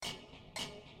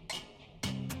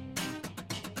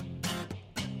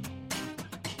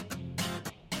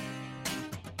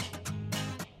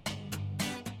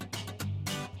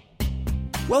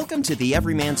Welcome to the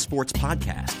Everyman Sports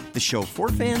Podcast, the show for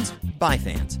fans, by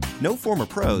fans. No former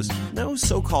pros, no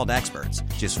so-called experts,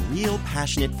 just real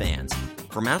passionate fans.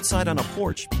 From outside on a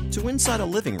porch to inside a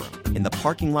living room, in the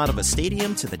parking lot of a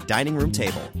stadium to the dining room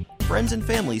table, friends and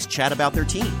families chat about their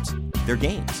teams, their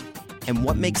games, and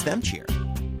what makes them cheer.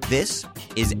 This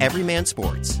is Everyman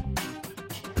Sports.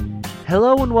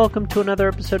 Hello and welcome to another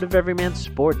episode of Everyman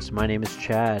Sports. My name is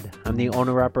Chad. I'm the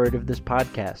owner-operator of this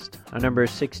podcast. Our number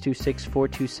is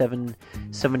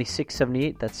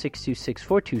 626-427-7678. That's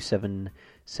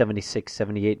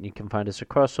 626-427-7678, and you can find us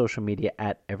across social media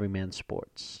at Everyman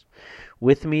Sports.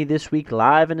 With me this week,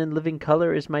 live and in living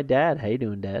color, is my dad. How you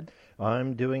doing, Dad?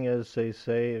 I'm doing, as they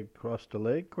say across the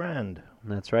lake, grand.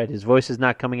 That's right. His voice is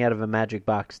not coming out of a magic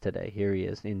box today. Here he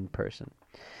is in person.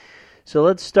 So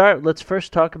let's start. Let's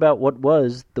first talk about what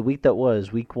was the week that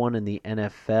was, week one in the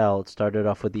NFL. It started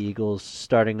off with the Eagles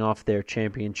starting off their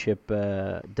championship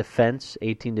defense,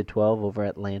 18-12 over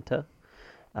Atlanta,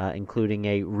 including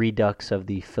a redux of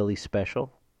the Philly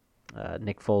special.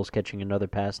 Nick Foles catching another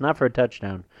pass, not for a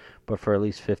touchdown, but for at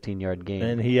least 15-yard gain.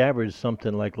 And he averaged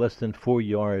something like less than 4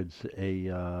 yards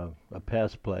a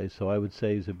pass play, so I would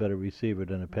say he's a better receiver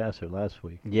than a passer last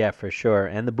week. Yeah, for sure.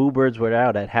 And the Boo Birds were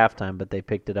out at halftime, but they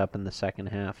picked it up in the second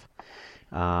half.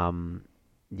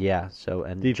 Yeah, so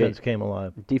and defense came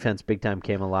alive. Defense big time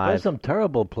came alive. There's some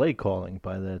terrible play calling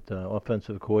by that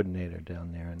offensive coordinator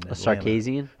down there in Atlanta.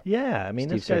 Sarkisian? Yeah, I mean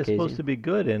Steve this guy's Sarkisian. supposed to be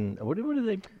good, and what are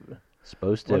they?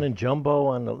 Supposed to. Running jumbo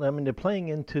on the. I mean, they're playing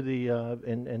into the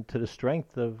into the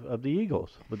strength of the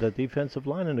Eagles with that defensive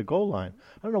line and the goal line.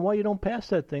 I don't know why you don't pass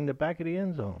that thing the back of the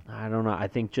end zone. I don't know. I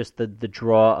think just the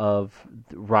draw of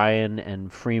Ryan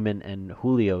and Freeman and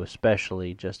Julio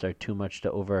especially just are too much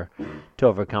to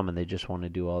overcome, and they just want to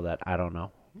do all that. I don't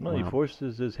know. No, he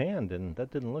forces his hand, and that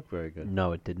didn't look very good.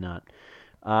 No, it did not.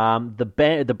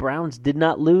 The Browns did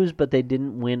not lose, but they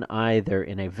didn't win either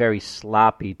in a very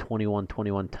sloppy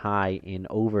 21-21 tie in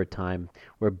overtime,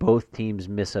 where both teams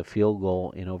miss a field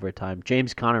goal in overtime.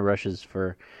 James Conner rushes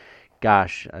for, about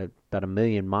 1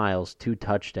 million miles, 2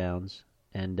 touchdowns,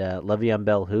 and Le'Veon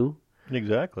Bell, who?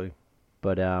 Exactly.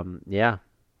 But yeah,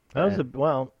 that was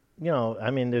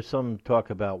I mean, there's some talk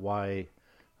about why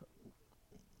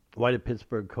the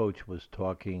Pittsburgh coach was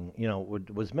talking,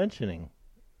 was mentioning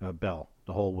Bell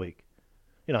the whole week.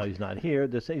 He's not here.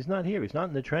 He's not here. He's not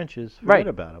in the trenches. Forget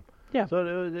about him. Yeah.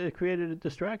 So it created a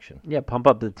distraction. Yeah, pump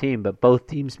up the team, but both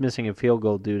teams missing a field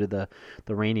goal due to the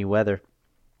rainy weather.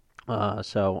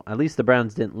 So at least the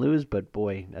Browns didn't lose, but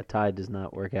boy, a tie does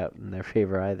not work out in their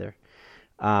favor either.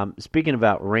 Speaking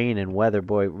about rain and weather,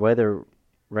 weather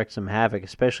wreaked some havoc,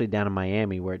 especially down in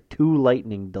Miami, where 2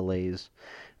 lightning delays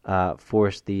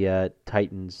forced the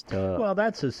Titans to. Well,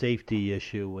 that's a safety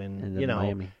issue, and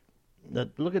Miami.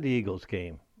 Look at the Eagles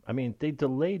game. I mean, they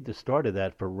delayed the start of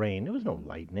that for rain. There was no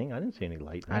lightning. I didn't see any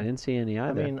lightning. I didn't see any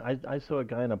either. I mean, I saw a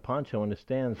guy in a poncho in the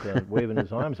stands waving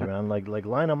his arms around, like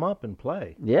line them up and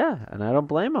play. Yeah, and I don't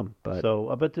blame him. But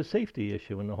but the safety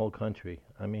issue in the whole country.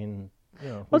 I mean,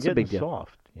 what's a big deal?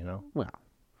 Soft, Well,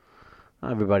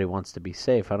 everybody wants to be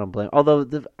safe. I don't blame. Although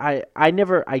I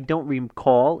don't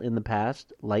recall in the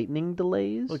past lightning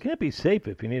delays. Well, it can't be safe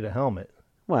if you need a helmet.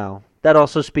 Well, that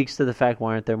also speaks to the fact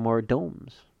why aren't there more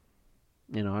domes?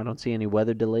 I don't see any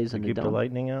weather delays in the keep dome. the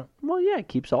lightning out? Well, yeah, it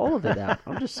keeps all of it out.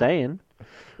 I'm just saying.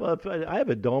 Well, I have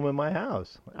a dome in my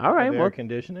house. All right, air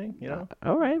conditioning,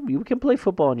 All right, you can play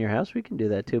football in your house. We can do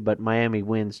that too. But Miami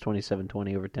wins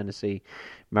 27-20 over Tennessee.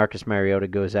 Marcus Mariota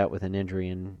goes out with an injury,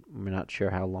 and we're not sure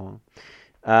how long.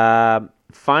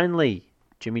 Finally,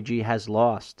 Jimmy G has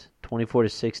lost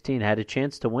 24-16. Had a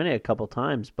chance to win it a couple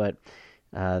times, but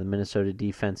the Minnesota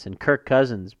defense and Kirk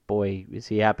Cousins, boy, is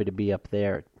he happy to be up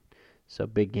there. So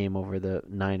big game over the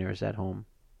Niners at home.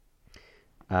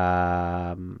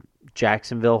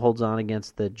 Jacksonville holds on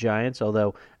against the Giants,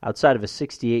 although outside of a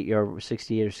 68 or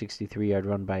 63-yard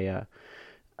run by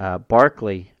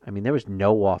Barkley, I mean, there was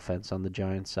no offense on the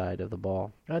Giants side of the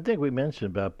ball. I think we mentioned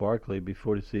about Barkley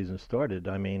before the season started.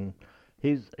 I mean,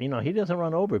 he doesn't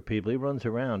run over people; he runs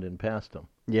around and past them.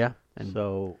 Yeah, and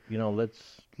so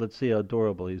let's see how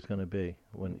durable he's going to be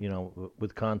when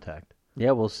with contact.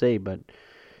 Yeah, we'll see, but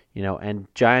and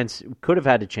Giants could have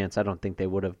had a chance. I don't think they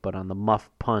would have, but on the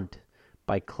muff punt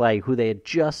by Clay, who they had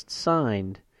just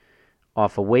signed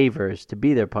off of waivers to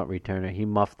be their punt returner, he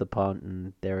muffed the punt,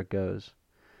 and there it goes.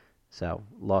 So,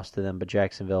 lost to them, but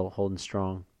Jacksonville holding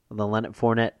strong. The Leonard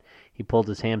Fournette, he pulled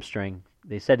his hamstring.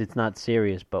 They said it's not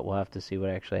serious, but we'll have to see what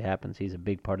actually happens. He's a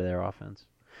big part of their offense.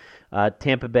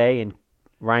 Tampa Bay and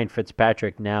Ryan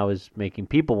Fitzpatrick now is making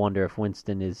people wonder if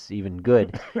Winston is even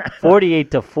good.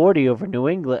 48-40 over New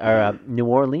England or New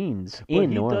Orleans Well,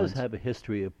 New Orleans. He does have a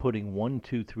history of putting 1,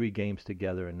 2, 3 games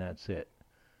together, and that's it.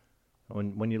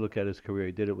 When you look at his career,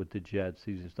 he did it with the Jets.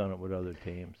 He's just done it with other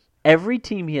teams. Every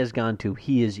team he has gone to,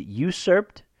 he has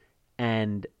usurped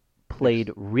and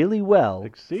played really well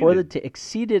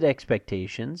exceeded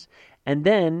expectations, and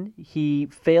then he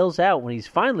fails out when he's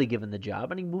finally given the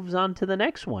job, and he moves on to the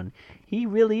next one. He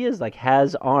really is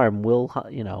has arm, Oh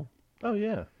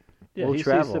yeah, will he's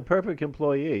travel. the perfect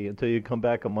employee until you come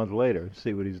back a month later and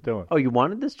see what he's doing. Oh, you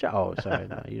wanted this job? Oh, sorry,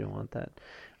 no, you don't want that.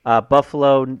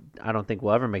 Buffalo, I don't think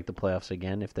will ever make the playoffs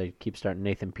again if they keep starting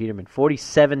Nathan Peterman.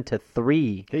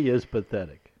 47-3. He is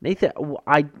pathetic. Nathan,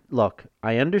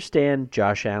 I understand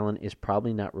Josh Allen is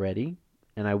probably not ready,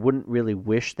 and I wouldn't really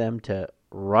wish them to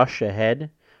rush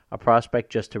ahead a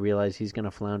prospect just to realize he's going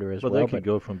to flounder as well. Well, they could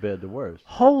go from bad to worse.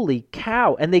 Holy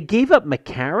cow. And they gave up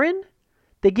McCarron?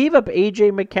 They gave up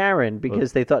A.J. McCarron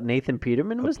because they thought Nathan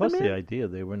Peterman was the man? Plus the idea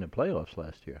they were in the playoffs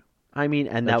last year. I mean,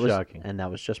 and That's that was shocking. And that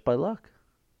was just by luck.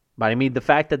 But I mean, the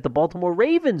fact that the Baltimore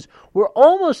Ravens were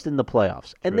almost in the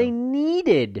playoffs, and they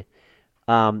needed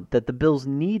that the Bills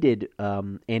needed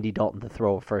Andy Dalton to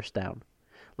throw a first down.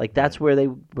 That's where they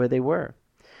were.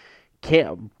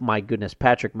 My goodness,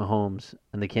 Patrick Mahomes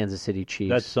and the Kansas City Chiefs.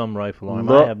 That's some rifle arm.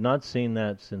 I have not seen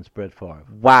that since Brett Favre.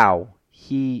 Wow,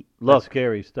 That's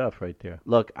scary stuff right there.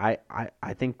 Look, I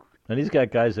think, and he's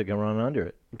got guys that can run under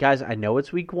it. Guys, I know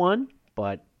it's week 1,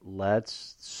 but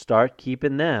let's start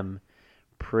keeping them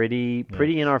pretty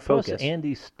in our focus. Plus,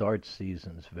 Andy starts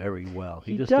seasons very well.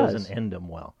 He just does. doesn't end them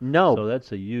well. No. So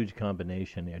that's a huge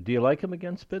combination there. Do you like him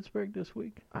against Pittsburgh this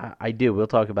week? I do. We'll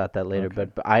talk about that later. Okay.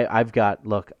 But I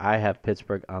have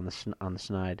Pittsburgh on the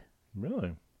snide.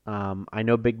 Really? I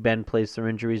know Big Ben plays through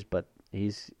injuries, but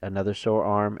he's another sore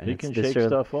arm. And He can shake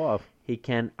stuff off. He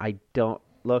can. I don't.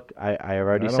 Look, I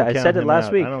already I said it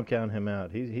last week. I don't count him out.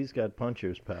 He's got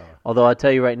puncher's power. Although I'll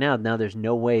tell you right now there's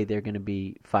no way they're going to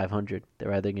be 500.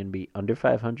 They're either going to be under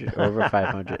 500 or over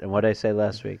 500. And what did I say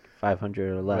last week?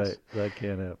 500 or less. Right, that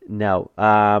can't happen. No.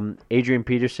 Adrian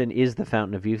Peterson is the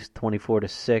fountain of youth,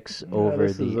 24-6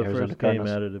 over the Arizona first Cardinals.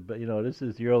 Game out of the, this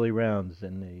is the early rounds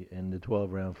in the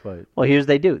 12-round fight. Well, here's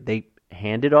they do. They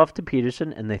hand it off to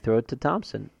Peterson, and they throw it to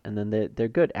Thompson, and then they're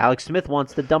good. Alex Smith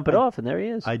wants to dump it off, and there he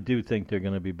is. I do think they're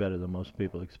going to be better than most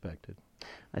people expected.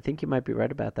 I think you might be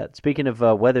right about that. Speaking of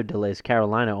weather delays,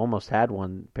 Carolina almost had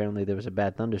one. Apparently there was a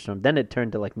bad thunderstorm. Then it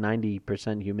turned to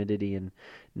 90% humidity and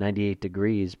 98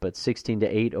 degrees, but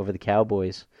 16-8 over the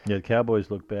Cowboys. Yeah, the Cowboys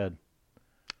look bad.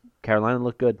 Carolina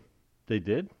looked good. They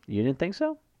did? You didn't think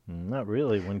so? Not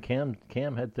really. When Cam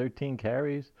had 13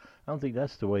 carries, I don't think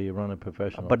that's the way you run a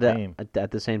professional team. But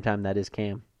at the same time, that is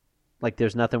Cam.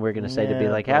 There's nothing we're going to say to be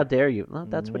how dare you? Well,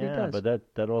 that's what he does.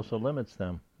 But that also limits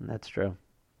them. That's true.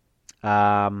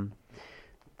 The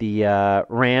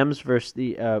Rams versus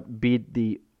beat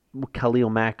the Khalil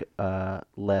Mack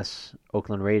less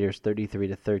Oakland Raiders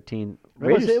 33-13.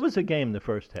 It was a game the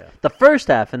first half. The first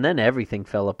half, and then everything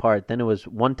fell apart. Then it was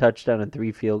 1 touchdown and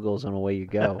 3 field goals, and away you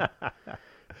go.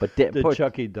 But the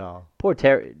Chucky doll. Poor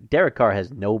Derek Carr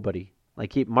has nobody.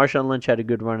 Marshawn Lynch had a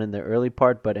good run in the early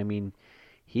part, but I mean,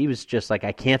 he was just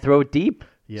I can't throw it deep.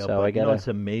 Yeah, so but it's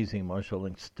amazing. Marshawn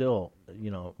Lynch still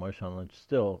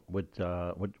with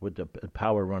the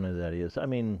power runner that he is. I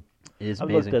mean,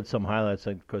 I've looked at some highlights.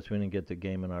 Of course, we didn't get the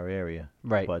game in our area,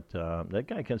 right? But that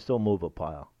guy can still move a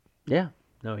pile. Yeah,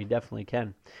 no, he definitely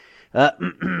can.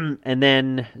 And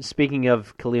then, speaking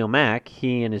of Khalil Mack,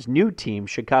 he and his new team,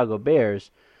 Chicago Bears,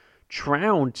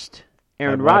 trounced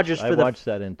Aaron Rodgers. I watched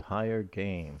that entire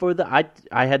game.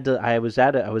 I was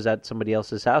at somebody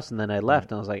else's house, and then I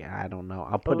left, and I was like, I don't know,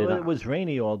 I'll put it on. It was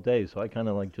rainy all day, so I kind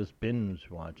of just binge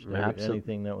watched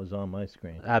anything that was on my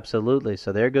screen. Absolutely.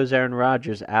 So there goes Aaron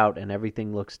Rodgers out, and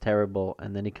everything looks terrible,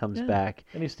 and then he comes back,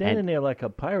 and he's standing there like a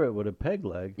pirate with a peg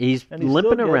leg. He's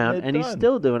limping around, and he's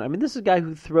still doing. I mean, this is a guy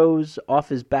who throws off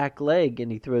his back leg,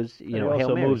 and he throws. He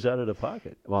also moves out of the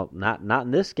pocket. Well, not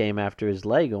in this game after his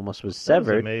leg almost was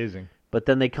severed. That was amazing. But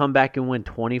then they come back and win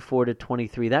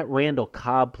 24-23. That Randall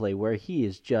Cobb play where he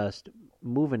is just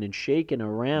moving and shaking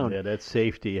around. Yeah, that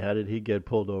safety. How did he get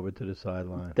pulled over to the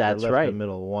sideline? That's left right. The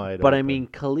middle wide. But open. I mean,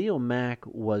 Khalil Mack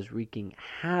was wreaking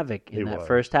havoc in that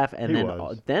first half, and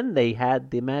then they had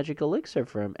the magic elixir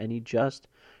for him, and he just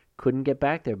couldn't get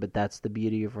back there. But that's the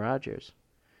beauty of Rodgers,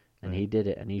 and he did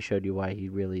it, and he showed you why he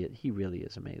really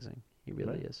is amazing. He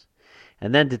really Right. is.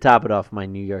 And then to top it off, my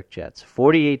New York Jets,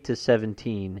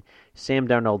 48-17. Sam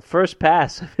Darnold, first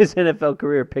pass of his NFL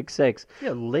career, pick 6.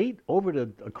 Yeah, late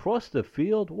across the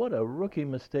field. What a rookie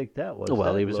mistake that was.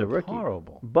 Well, That he was a looked rookie.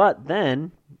 Horrible. But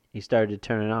then he started to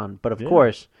turn it on. But of Yeah.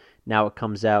 course, now it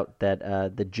comes out that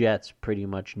the Jets pretty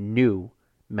much knew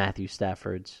Matthew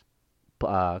Stafford's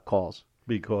calls.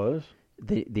 Because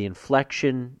The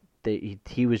inflection, he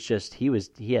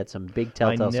had some big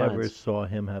telltale I never signs. saw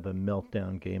him have a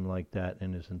meltdown game like that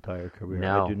in his entire career.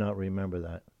 No. I do not remember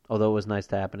that. Although it was nice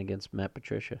to happen against Matt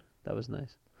Patricia. That was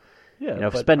nice. Yeah, You know,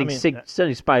 but, spending I mean,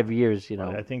 75 years,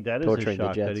 I think that is a torturing the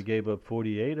shock that Jets. he gave up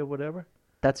 48 or whatever.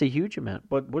 That's a huge amount.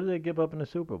 But what did they give up in the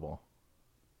Super Bowl?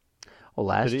 Oh,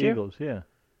 last to the year? Eagles, yeah.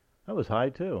 That was high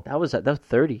too. That was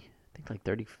 30. I think like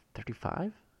 30,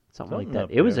 35? Something like Something that.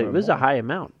 up It was there or a more. high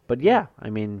amount. But yeah, I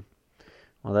mean,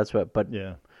 well, that's what. But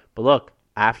Yeah. But look,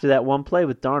 after that one play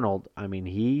with Darnold, I mean,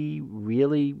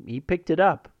 he picked it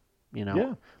up. You know.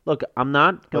 Yeah. Look, I'm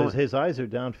not going. Because his eyes are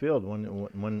downfield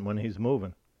when he's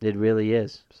moving. It really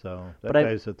is. So that But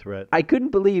guy's a threat. I couldn't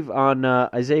believe on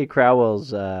Isaiah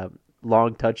Crowell's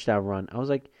long touchdown run. I was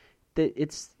like,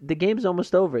 the game's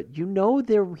almost over. You know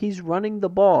he's running the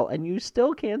ball, and you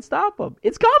still can't stop him.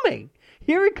 It's coming.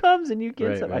 Here it comes, and you can't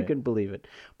Right, stop. I right. couldn't believe it.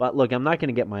 But look, I'm not going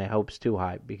to get my hopes too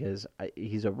high because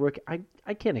he's a rookie.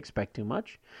 I can't expect too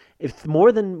much. If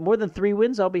more than 3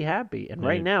 wins, I'll be happy. And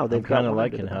right now they've I'm kind got of one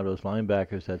under liking the how belt. those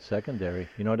linebackers, that secondary.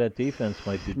 You know, that defense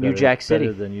might be New better, Jack City.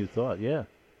 better than you thought. Yeah.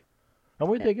 And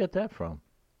where'd they get that from?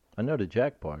 I know the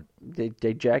Jack part.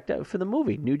 They jacked out for the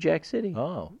movie New Jack City.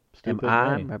 Oh, Am stupid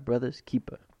I name. my brother's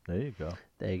keeper? There you go.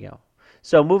 There you go.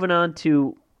 So moving on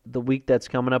to the week that's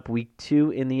coming up, week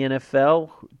 2 in the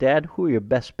NFL. Dad, who are your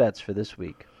best bets for this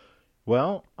week?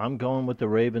 Well, I'm going with the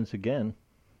Ravens again.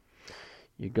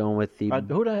 You're going with the.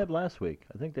 Who did I have last week?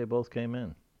 I think they both came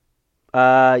in.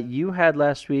 You had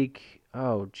last week.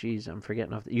 Oh, geez, I'm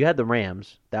forgetting off. You had the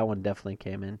Rams. That one definitely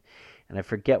came in, and I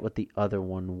forget what the other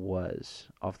one was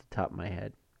off the top of my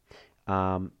head.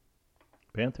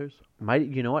 Panthers?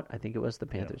 You know what? I think it was the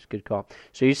Panthers. Good call.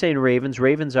 So you're saying Ravens.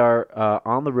 Ravens are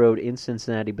on the road in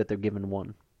Cincinnati, but they're given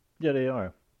 1. Yeah, they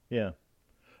are. Yeah.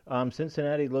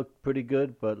 Cincinnati looked pretty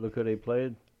good, but look who they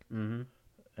played. Mm-hmm.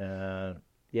 Uh,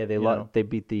 Yeah, You know. they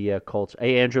beat the Colts.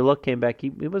 Hey, Andrew Luck came back. He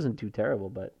wasn't too terrible,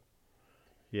 but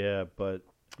yeah, but,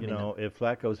 I mean, if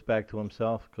Flacco's back to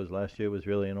himself, because last year was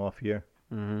really an off year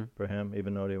mm-hmm. for him,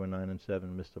 even though they were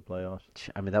 9-7, missed the playoffs.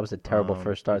 I mean that was a terrible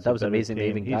first start. It's That a was better amazing. They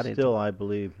team. even got He's it. still, I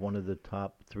believe, one of the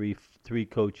top three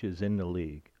coaches in the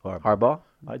league. Harbaugh.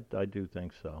 I do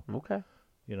think so. Okay.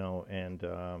 And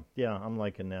yeah, I'm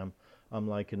liking them. I'm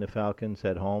liking the Falcons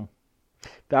at home.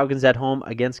 Falcons at home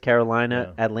against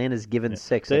Carolina. Yeah. Atlanta's given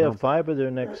 6. They at have home. 5 of their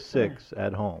next 6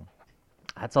 at home.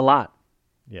 That's a lot.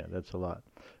 Yeah, that's a lot.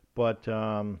 But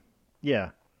yeah,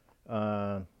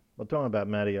 we're talking about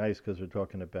Matty Ice because we're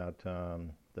talking about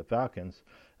the Falcons.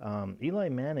 Eli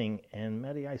Manning and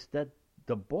Matty Ice.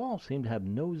 The ball seemed to have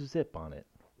no zip on it.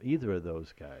 Either of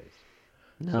those guys.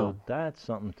 No. So that's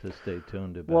something to stay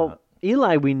tuned about. Well,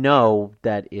 Eli, we know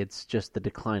that it's just the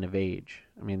decline of age.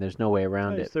 I mean, there's no way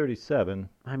around he's it. 37.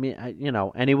 I mean,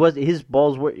 and his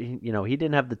balls were, he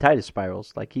didn't have the tightest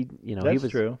spirals. Like he That's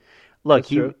was. true. Look, That's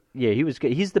true. he was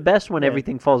good. He's the best when Yeah.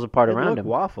 everything falls apart It around looked him.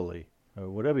 waffly, or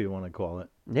whatever you want to call it.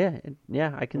 Yeah,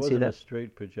 I It can see wasn't that. a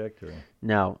straight trajectory.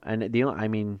 No, and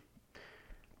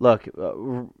look,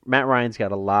 Matt Ryan's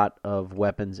got a lot of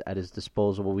weapons at his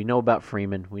disposal. We know about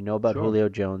Freeman. We know about Sure. Julio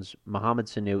Jones, Mohamed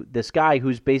Sanu. This guy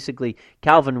who's basically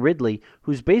Calvin Ridley,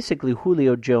 who's basically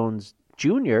Julio Jones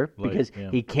Jr. because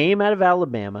yeah. he came out of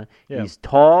Alabama. Yeah. He's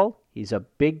tall. He's a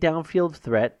big downfield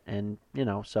threat, and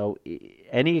so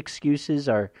any excuses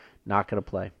are not going to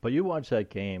play. But you watched that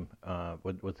game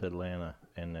with Atlanta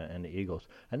and the Eagles,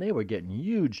 and they were getting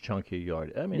huge chunky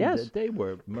yard. I mean, Yes. they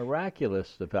were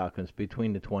miraculous, the Falcons,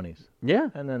 between the 20s. Yeah.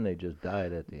 And then they just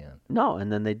died at the end. No, and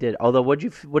then they did. Although, what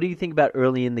do you think about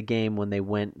early in the game when they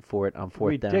went for it on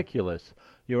fourth down? Ridiculous.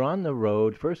 You're on the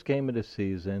road, first game of the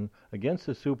season, against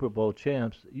the Super Bowl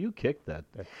champs. You kicked that.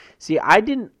 See, I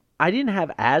didn't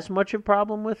have as much of a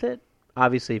problem with it.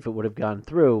 Obviously, if it would have gone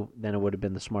through, then it would have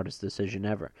been the smartest decision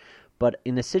ever. But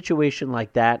in a situation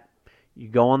like that, you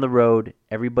go on the road,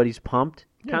 everybody's pumped.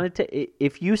 Yeah.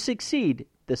 If you succeed,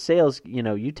 the sales,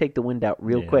 you take the wind out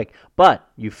real Yeah. quick. But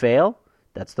you fail,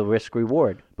 that's the risk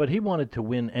reward. But he wanted to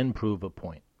win and prove a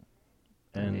point.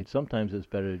 And sometimes it's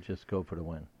better to just go for the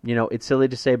win. You know, it's silly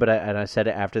to say, but I said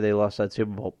it after they lost that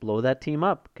Super Bowl. Blow that team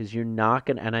up because you're not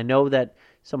going to. And I know that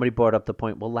somebody brought up the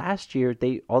point. Well, last year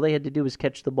all they had to do was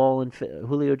catch the ball and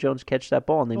Julio Jones catch that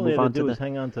ball, and they move on to was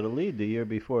hang on to the lead the year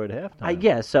before at halftime.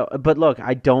 Yeah. So, but look,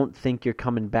 I don't think you're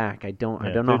coming back. I don't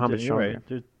know how much longer.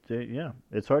 Right.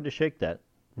 It's hard to shake that.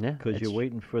 Yeah, because you're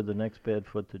waiting for the next bad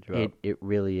foot to drop. It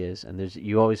really is, and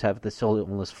you always have this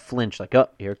almost flinch, like, oh,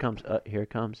 here it comes, here it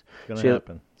comes. It's gonna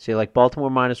happen. So you like Baltimore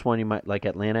 -1, you might like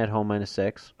Atlanta at home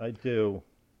 -6. I do,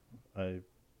 I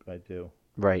do.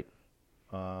 Right.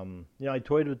 I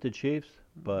toyed with the Chiefs,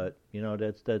 but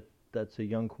that's a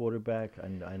young quarterback,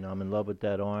 and I'm in love with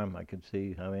that arm. I could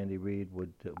see how Andy Reid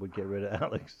would get rid of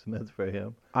Alex Smith for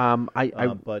him.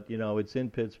 But it's in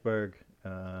Pittsburgh.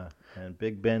 And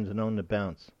Big Ben's known to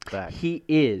bounce back. He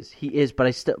is,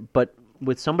 but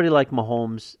with somebody like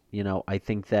Mahomes, I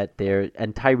think that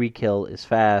and Tyreek Hill is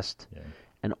fast,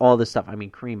 and all this stuff. I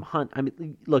mean, Kareem Hunt. I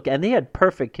mean, look, and they had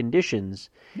perfect conditions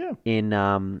in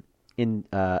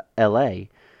L.A.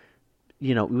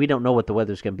 We don't know what the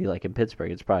weather's going to be like in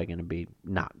Pittsburgh. It's probably going to be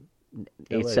not. What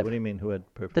do you mean? Who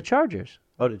had perfect? The Chargers.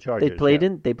 Oh, the Chargers. They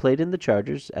played in the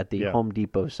Chargers at the Home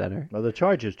Depot Center. Well, the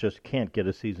Chargers just can't get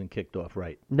a season kicked off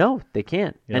right. No, they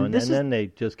can't. And then they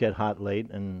just get hot late,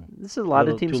 and this is a lot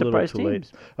of teams surprise teams.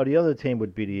 Late. Oh, the other team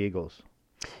would be the Eagles.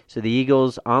 So the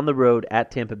Eagles on the road at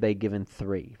Tampa Bay, given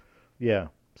 3. Yeah.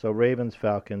 So Ravens,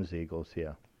 Falcons, Eagles.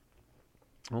 Yeah.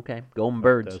 Okay, going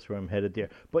Birds. That's where I'm headed there.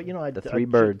 But the 3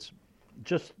 Birds.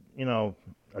 Just a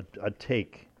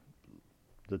take.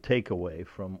 The takeaway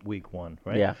from week 1,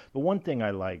 right? Yeah. The one thing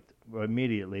I liked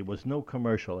immediately was no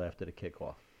commercial after the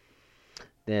kickoff.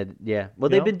 Yeah. Well,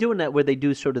 they've been doing that where they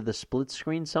do sort of the split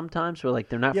screen sometimes, where like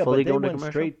they're not fully going to commercial. Yeah, but they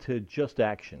went straight to just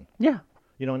action. Yeah.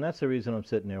 And that's the reason I'm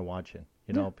sitting there watching.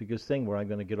 Because where I'm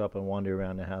going to get up and wander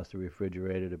around the house, the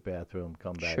refrigerator, the bathroom,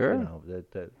 come back. Sure.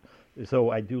 So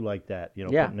I do like that.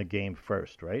 Putting the game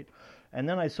first, right? And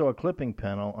then I saw a clipping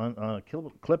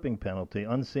penalty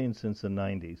unseen since the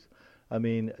 90s. I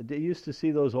mean, they used to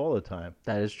see those all the time.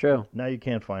 That is true. Now you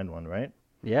can't find one, right?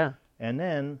 Yeah. And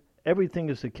then everything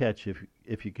is a catch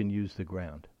if you can use the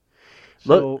ground.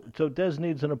 So Des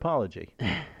needs an apology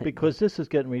because this is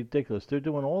getting ridiculous. They're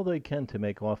doing all they can to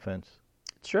make offense.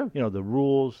 It's true. The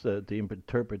rules, the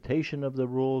interpretation of the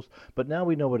rules, but now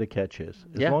we know what a catch is.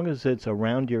 As long as it's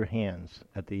around your hands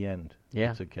at the end,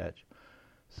 it's a catch.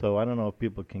 So I don't know if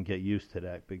people can get used to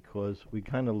that because we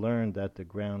kind of learned that the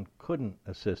ground couldn't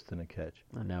assist in a catch.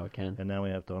 And now it can. And now we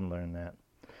have to unlearn that.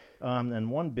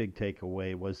 And one big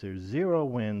takeaway was there's 0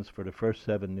 wins for the first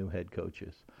 7 new head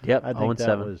coaches. Yep, I think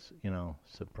that was,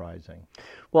 surprising.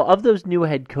 Well, of those new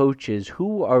head coaches,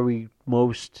 who are we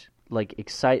most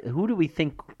excited? Who do we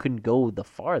think can go the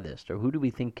farthest, or who do we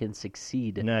think can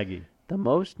succeed? Nagy. The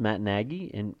most, Matt Nagy.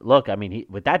 And look, I mean,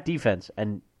 with that defense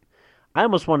and. I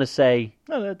almost want to say...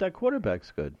 No, that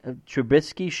quarterback's good.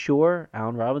 Trubisky, sure.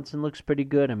 Allen Robinson looks pretty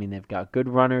good. I mean, they've got good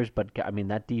runners, but, I mean,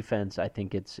 that defense, I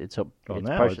think it's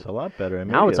a lot better.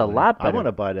 Now it's a lot better. I want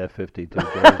to buy that 52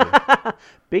 jersey.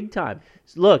 Big time.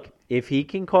 Look, if he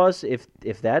can cause...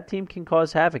 If that team can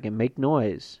cause havoc and make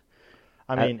noise...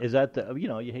 I mean, is that the...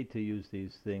 you hate to use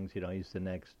these things, use the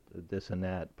next this and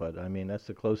that, but, I mean, that's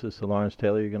the closest to Lawrence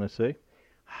Taylor you're going to see?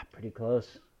 Pretty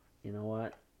close. You know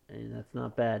what? I mean, that's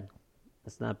not bad.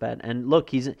 That's not bad. And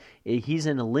look, he's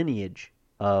in a lineage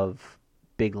of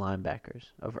big linebackers,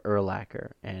 of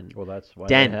Urlacher and that's why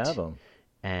Dent they have him.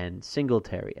 And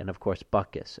Singletary and, of course,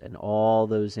 Butkus and all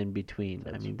those in between.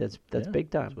 I mean, that's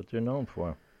big time. That's what they're known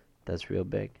for. That's real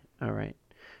big. All right.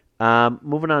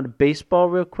 Moving on to baseball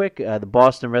real quick. The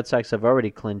Boston Red Sox have already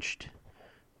clinched.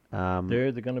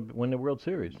 They're going to win the World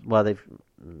Series. Well, they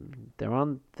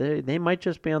might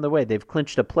just be on their way. They've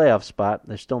clinched a playoff spot.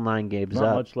 There's still 9 games up.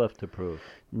 Not much left to prove.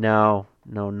 No,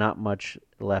 not much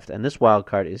left. And this wild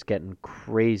card is getting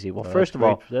crazy. Well, first of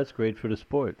all, that's great for the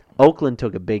sport. Oakland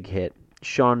took a big hit.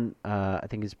 Sean, I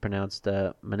think it's pronounced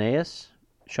Meneas.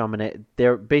 Sean Meneas.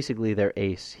 They're basically their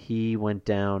ace. He went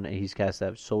down and he's got to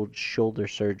have shoulder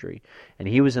surgery, and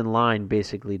he was in line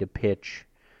basically to pitch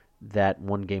that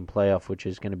 1-game playoff, which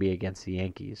is going to be against the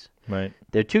Yankees. Right.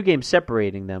 There are 2 games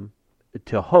separating them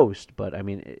to host, but I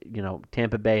mean,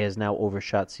 Tampa Bay has now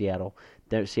overshot Seattle.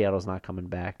 Seattle's not coming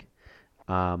back.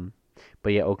 But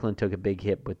yeah, Oakland took a big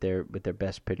hit with their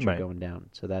best pitcher going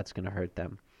down, so that's going to hurt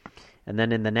them. And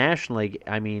then in the National League,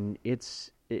 I mean,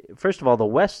 first of all, the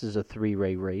West is a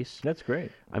 3-way race. That's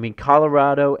great. I mean,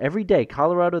 Colorado every day.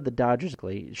 Colorado, the Dodgers,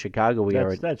 Chicago.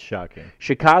 That's shocking.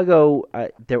 Chicago,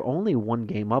 they're only 1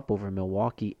 game up over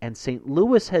Milwaukee, and St.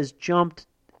 Louis has jumped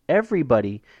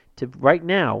everybody to right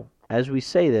now. As we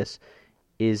say this,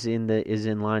 is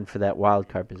in line for that wild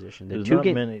card position. There's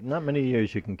not many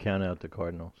years you can count out the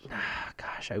Cardinals.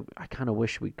 Gosh, I kind of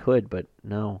wish we could, but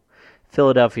no.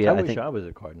 Philadelphia. I wish think I was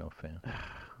a Cardinal fan.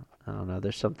 I don't know.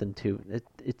 There's something too.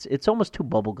 It's almost too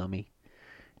bubblegummy.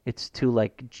 It's too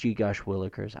like gee gosh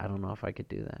Willikers. I don't know if I could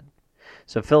do that.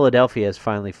 So Philadelphia has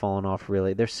finally fallen off.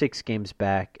 Really, they're 6 games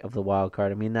back of the wild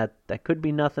card. I mean that could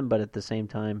be nothing, but at the same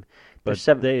time,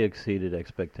 they exceeded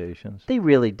expectations. They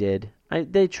really did.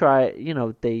 They try.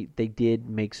 They did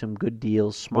make some good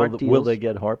deals, smart deals. Will they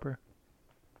get Harper?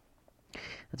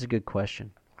 That's a good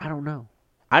question. I don't know.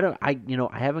 I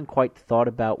haven't quite thought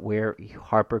about where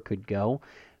Harper could go,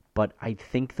 but I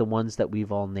think the ones that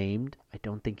we've all named, I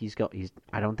don't think he's going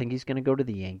to go to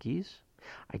the Yankees.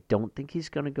 I don't think he's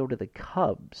going to go to the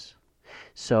Cubs.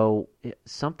 So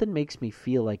something makes me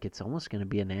feel like it's almost going to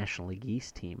be a National League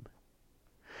East team.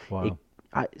 Wow.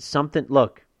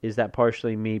 Look, is that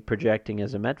partially me projecting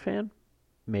as a Met fan?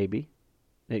 Maybe.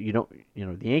 The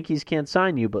Yankees can't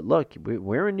sign you, but look,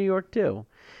 we're in New York too.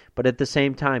 But at the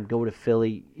same time, go to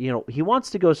Philly. He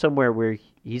wants to go somewhere where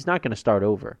he's not going to start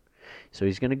over. So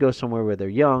he's going to go somewhere where they're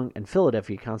young, and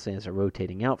Philadelphia constantly has a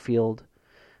rotating outfield.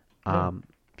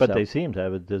 But they seem to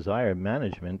have a desire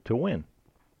management to win.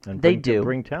 And to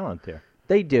bring talent there.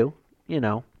 They do.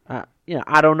 I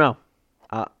don't know.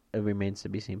 It remains to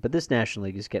be seen. But this National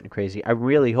League is getting crazy. I'm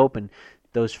really hoping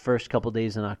those first couple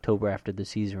days in October after the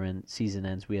season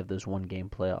ends, we have those 1-game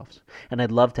playoffs. And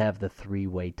I'd love to have the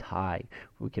 3-way tie.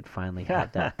 We could finally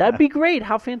have that. That'd be great.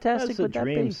 How fantastic would that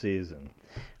be? That's a dream season.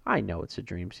 I know it's a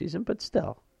dream season, but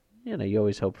still, you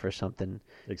always hope for something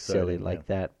silly like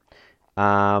that.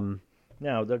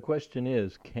 Now, the question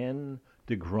is, can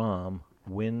DeGrom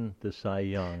win the Cy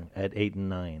Young at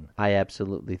 8-9? I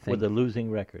absolutely think with a losing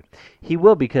record. He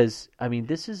will, because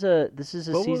this is a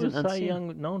season. What was Cy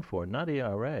Young known for? Not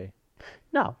ERA.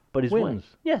 No, but his wins.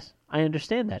 Yes, I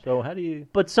understand that. So how do you?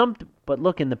 But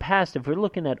look, in the past, if we're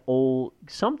looking at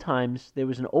sometimes there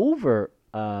was an over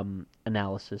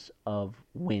analysis of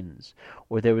wins,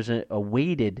 or there was a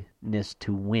weightedness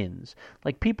to wins.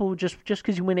 Like people just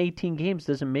because you win 18 games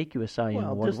doesn't make you a Cy Young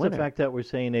Award just winner. The fact that we're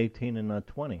saying 18 and not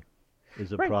 20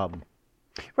 is a problem.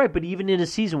 Right, but even in a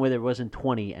season where there wasn't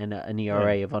 20 and an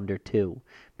ERA of under 2,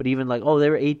 but even they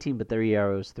were 18, but their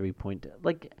ERA was 3.2.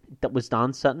 Like, that was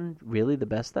Don Sutton really the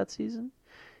best that season?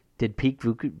 Did Pete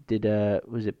Vukovich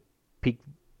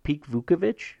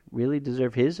really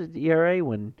deserve his ERA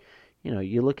when?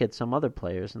 You look at some other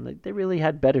players, and they really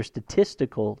had better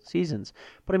statistical seasons.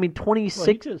 But,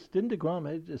 26... Well, didn't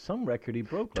DeGrom have some record he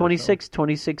broke? 26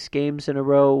 games in a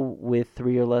row with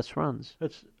 3 or less runs.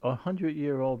 That's a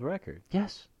 100-year-old record.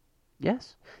 Yes.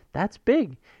 That's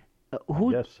big.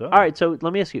 Yes, sir. All right, so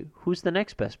let me ask you, who's the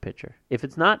next best pitcher? If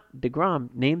it's not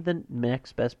DeGrom, name the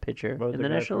next best pitcher in the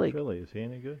National League. Philly? Is he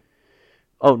any good?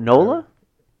 Oh, Nola?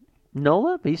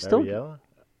 Nola? But he's still... Arrieta?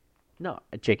 No,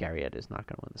 Jake Arrieta is not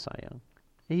going to win the Cy Young.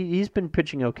 He's been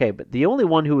pitching okay, but the only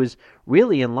one who was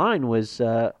really in line was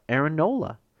Aaron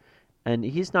Nola. And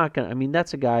he's not going to...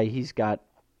 that's a guy, I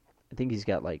think he's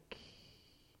got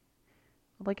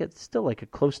still a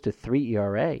close to 3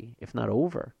 ERA, if not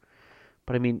over.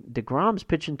 But, DeGrom's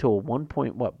pitching to a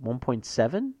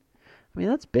 1.7?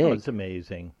 That's big. Oh, it's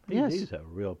amazing. Yes. He's a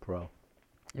real pro.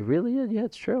 It really is. Yeah,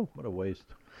 it's true. What a waste.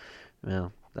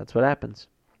 Well, that's what happens.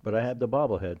 But I had the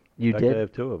bobblehead. You did? I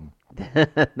have 2 of them.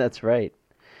 That's right.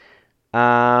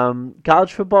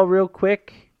 College football real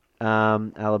quick.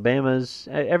 Everybody's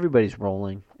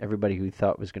rolling. Everybody who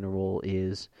thought was going to roll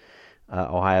is.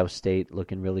 Ohio State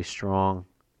looking really strong.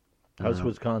 How's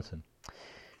Wisconsin?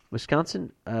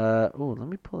 Wisconsin, let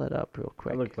me pull that up real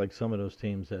quick. It looked like some of those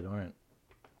teams that aren't,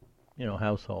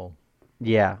 household.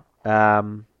 Yeah.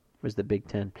 Where's the Big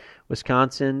Ten?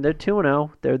 Wisconsin, they're 2-0.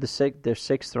 They're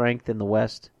 6th ranked in the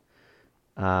West.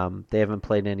 They haven't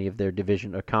played any of their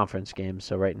division or conference games,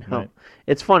 so right now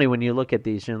it's funny when you look at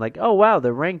these. You're like, oh wow,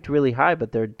 they're ranked really high,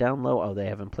 but they're down low. Oh, they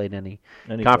haven't played any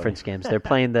conference games. They're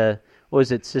playing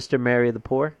Sister Mary of the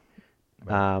Poor,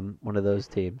 one of those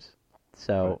teams.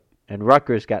 So and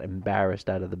Rutgers got embarrassed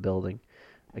out of the building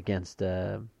against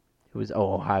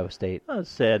Ohio State. It's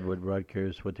sad with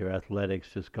Rutgers, with their athletics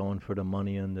just going for the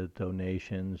money and the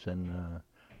donations, and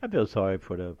I feel sorry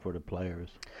for the players.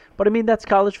 But that's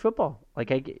college football.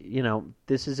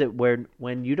 This is it where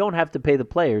when you don't have to pay the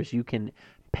players, you can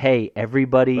pay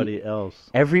everybody else.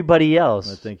 Everybody else.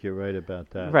 I think you're right about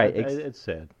that. Right. It's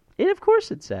sad. Of course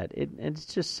it's sad. It's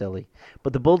just silly.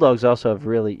 But the Bulldogs also have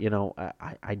really,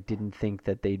 I didn't think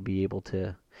that they'd be able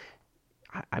to.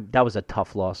 That was a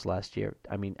tough loss last year.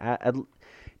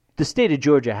 The state of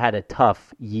Georgia had a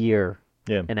tough year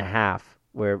and a half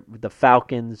where the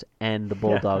Falcons and the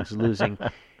Bulldogs losing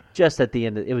just at the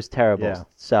end. It was terrible. Yeah.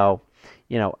 So,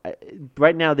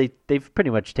 right now they've pretty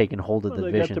much taken hold of the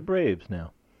They division. got the Braves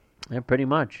now. Yeah, pretty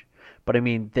much. But I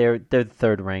mean, they're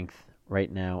third ranked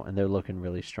right now, and they're looking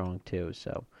really strong too.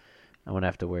 So I won't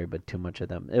have to worry about too much of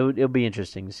them. It'll be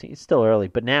interesting to see. It's still early,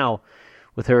 but now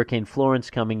with Hurricane Florence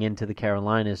coming into the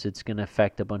Carolinas, it's going to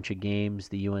affect a bunch of games.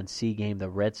 The UNC game, the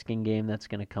Redskin game that's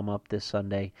going to come up this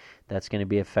Sunday, that's going to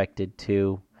be affected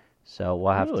too. So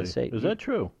we'll have Really? to see. Is that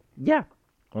true? Yeah.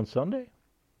 On Sunday?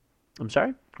 I'm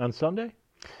sorry? On Sunday?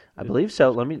 I believe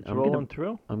so. I'm rolling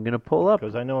through? I'm going to pull up.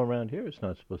 Because I know around here it's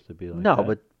not supposed to be like No,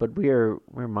 that. but we're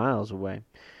miles away.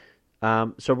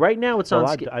 So right now it's on.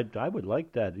 I would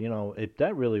like that. If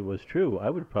that really was true, I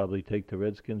would probably take the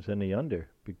Redskins in the under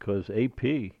because AP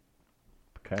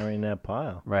carrying that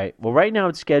pile. Right. Well, right now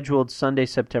it's scheduled Sunday,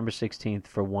 September 16th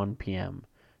for 1 p.m.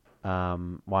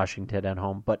 Washington at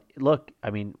home. But look,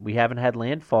 I mean, we haven't had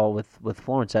landfall with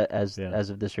Florence as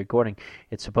of this recording.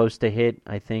 It's supposed to hit,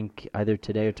 I think, either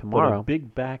today or tomorrow. But a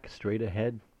big back, straight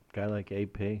ahead guy like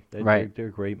AP, they're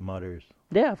great mutters.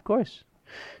 Yeah, of course.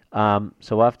 So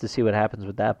we'll have to see what happens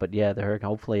with that. But yeah, the Hurricane,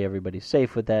 hopefully everybody's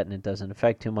safe with that and it doesn't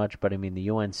affect too much. But I mean, the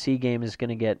UNC game is going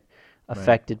to get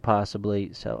affected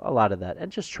possibly. So a lot of that.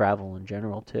 And just travel in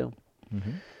general too.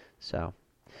 Mm-hmm. So,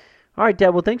 all right, Dad.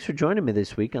 Well, thanks for joining me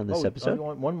this week on this episode.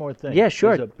 One more thing. Yeah,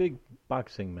 sure. There's a big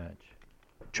boxing match.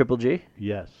 Triple G?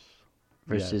 Yes.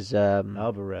 Versus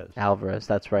Alvarez. Alvarez,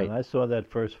 that's right. And I saw that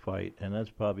first fight, and that's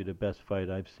probably the best fight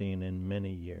I've seen in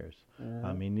many years.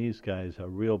 I mean, these guys are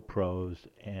real pros,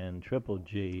 and Triple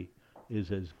G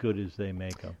is as good as they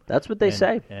make them. That's what they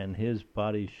say. And his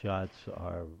body shots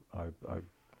are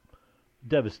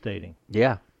devastating.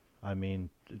 Yeah. I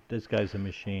mean, this guy's a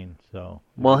machine. So.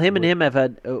 Well, him have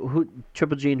had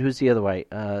Triple G, and who's the other way?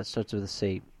 Starts with a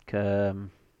C. Canelo?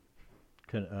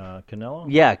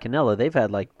 Yeah, Canelo. They've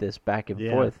had like this back and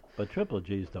forth. But Triple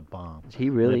G's the bomb. He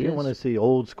really if is. you want to see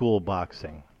old school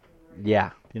boxing.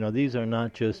 Yeah. These are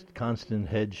not just constant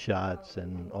headshots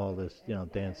and all this,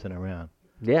 dancing around.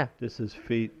 Yeah. This is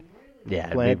feet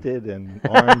planted and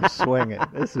arms swinging.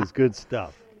 This is good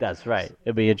stuff. That's right.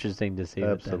 It'll be interesting to see.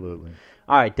 Absolutely.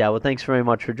 All right, Dad. Well, thanks very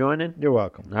much for joining. You're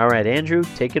welcome. All right, Andrew,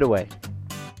 take it away.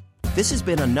 This has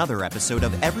been another episode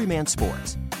of Everyman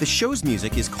Sports. The show's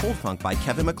music is Cold Funk by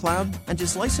Kevin MacLeod and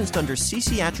is licensed under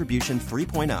CC Attribution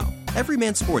 3.0.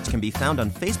 Everyman Sports can be found on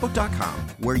Facebook.com,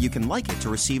 where you can like it to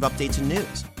receive updates and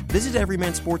news. Visit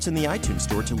Everyman Sports in the iTunes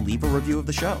Store to leave a review of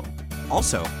the show.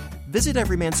 Also, visit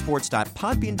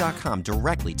everymansports.podbean.com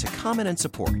directly to comment and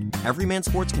support. Everyman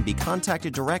Sports can be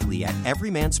contacted directly at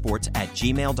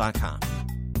everymansports@gmail.com.